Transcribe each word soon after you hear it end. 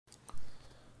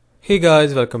Hey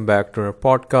guys, welcome back to our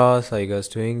podcast. How you guys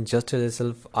doing? Just tell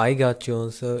yourself, I got you.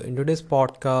 So in today's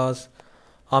podcast,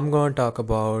 I'm gonna talk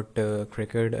about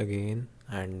cricket again,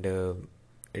 and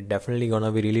it definitely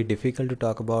gonna be really difficult to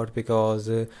talk about because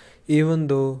even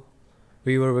though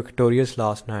we were victorious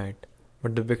last night,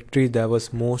 but the victory that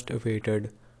was most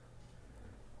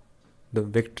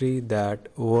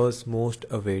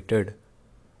awaited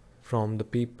from the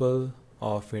people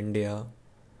of India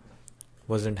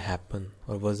wasn't happen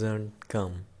or wasn't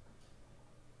come.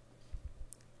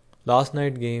 Last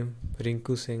night game,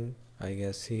 Rinku Singh, I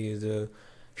guess he is a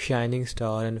shining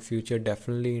star and future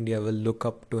definitely India will look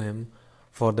up to him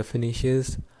for the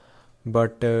finishes.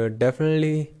 But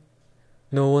definitely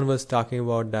no one was talking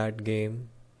about that game.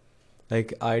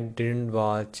 Like I didn't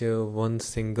watch one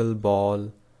single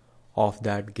ball of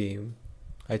that game.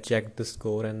 I checked the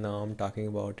score and now I'm talking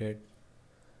about it.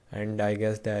 And I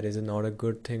guess that is not a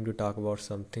good thing to talk about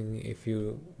something if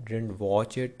you didn't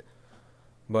watch it.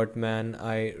 But man,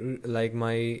 like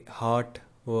my heart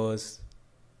was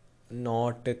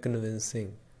not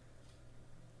convincing.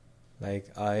 Like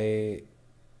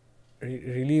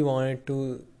really wanted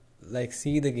to like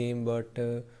see the game, but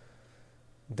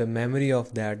the memory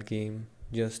of that game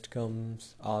just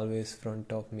comes always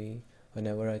front of me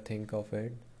whenever I think of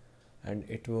it, and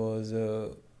it was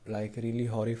like really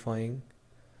horrifying,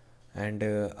 and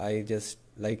I just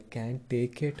like can't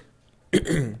take it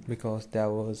because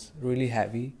that was really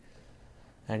heavy,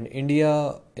 and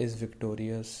India is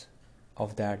victorious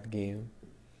of that game,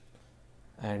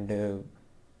 and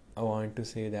I want to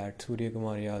say that Surya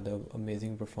Kumar Yadav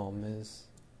amazing performance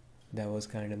that was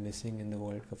kind of missing in the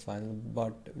World Cup final.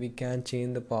 But we can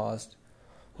change the past.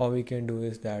 All we can do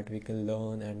is that we can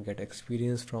learn and get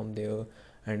experience from there,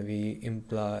 and we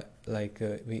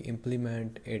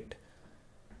implement it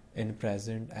in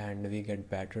present, and we get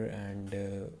better, and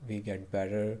we get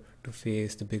better to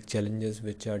face the big challenges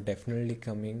which are definitely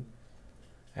coming.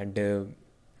 And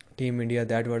Team India,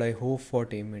 that what I hope for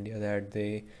Team India, that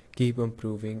they keep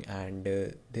improving and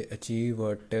they achieve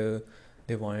what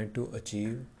they wanted to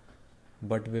achieve.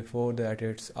 But before that,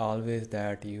 it's always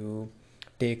that you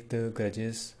take the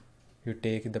grudges, you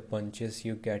take the punches,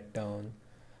 you get down,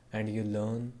 and you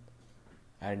learn.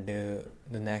 And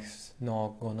the next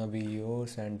knock gonna be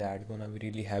yours, and that gonna be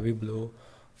really heavy blow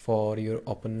for your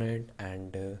opponent,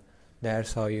 and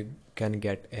that's how you can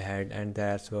get ahead, and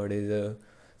that's what is a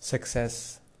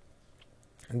success.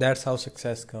 That's how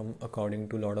success come according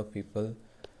to a lot of people.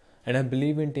 And I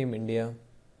believe in Team India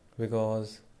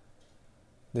because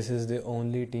this is the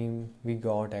only team we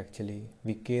got actually.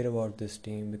 We care about this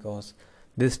team because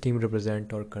this team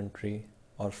represent our country,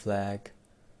 our flag,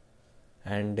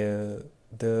 and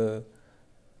the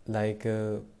like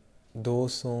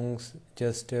those songs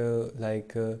just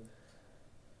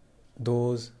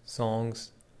those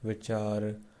songs which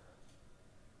are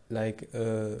like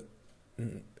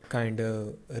kind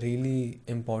of really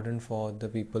important for the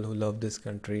people who love this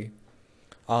country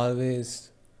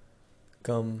always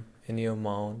come in your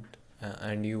mouth,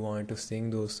 and you want to sing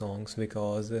those songs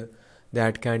because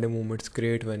that kind of moments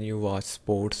create when you watch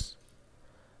sports.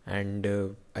 And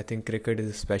I think cricket is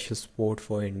a special sport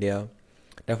for India.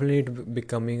 Definitely it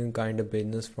becoming a kind of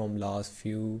business from last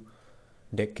few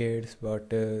decades,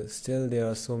 but still there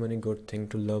are so many good things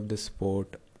to love this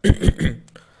sport.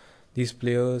 These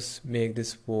players make this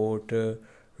sport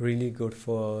really good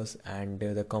for us, and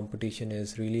the competition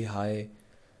is really high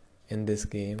in this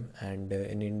game. And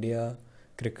in India,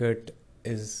 cricket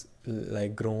is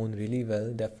like grown really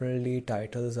well. Definitely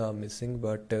titles are missing,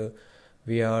 but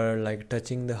we are like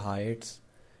touching the heights.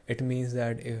 It means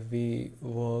that if we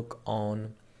work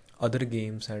on other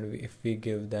games, and if we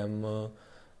give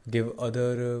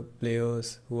other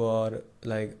players who are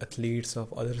like athletes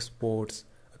of other sports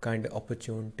a kind of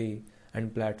opportunity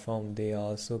and platform, they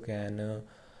also can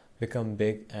become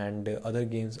big, and other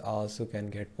games also can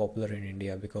get popular in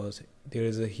India because there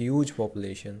is a huge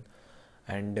population,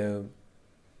 and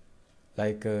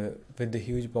with the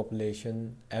huge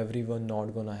population, everyone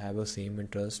not gonna have a same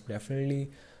interest.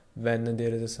 Definitely when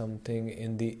there is something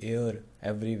in the air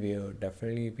everywhere,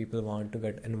 definitely people want to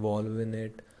get involved in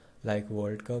it, like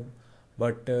World Cup.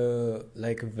 But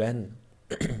like when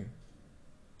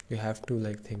you have to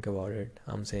like think about it,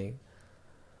 I'm saying,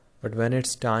 but when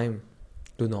it's time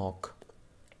to knock,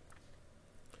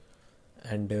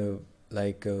 and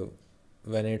like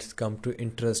when it's come to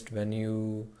interest, when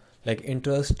you like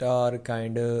interest are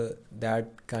kind of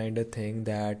that kind of thing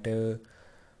that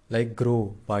like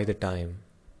grow by the time.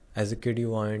 As a kid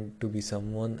you want to be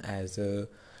someone, as a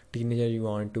teenager you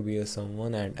want to be a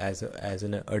someone, and as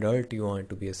an adult you want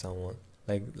to be a someone,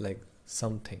 like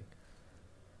something.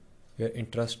 your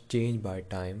interest change by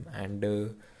time. And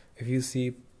if you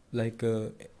see, like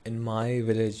in my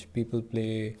village, people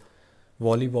play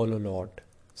volleyball a lot.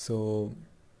 So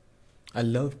I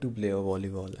love to play a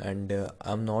volleyball, and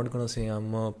I'm not gonna say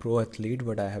I'm a pro athlete,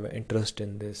 but I have an interest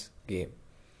in this game.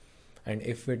 And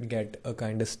if it get a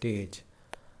kind of stage,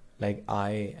 like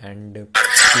I and people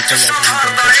like me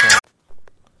can perform.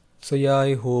 So yeah,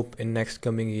 I hope in next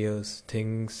coming years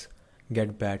things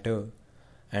get better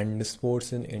and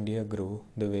sports in India grow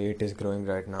the way it is growing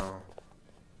right now.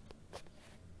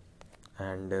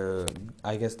 And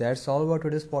I guess that's all about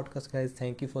today's podcast, guys.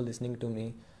 Thank you for listening to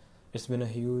me. It's been a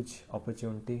huge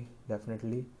opportunity,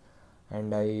 definitely.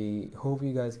 And I hope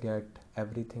you guys get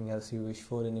everything else you wish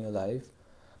for in your life.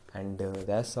 And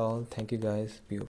that's all. Thank you, guys.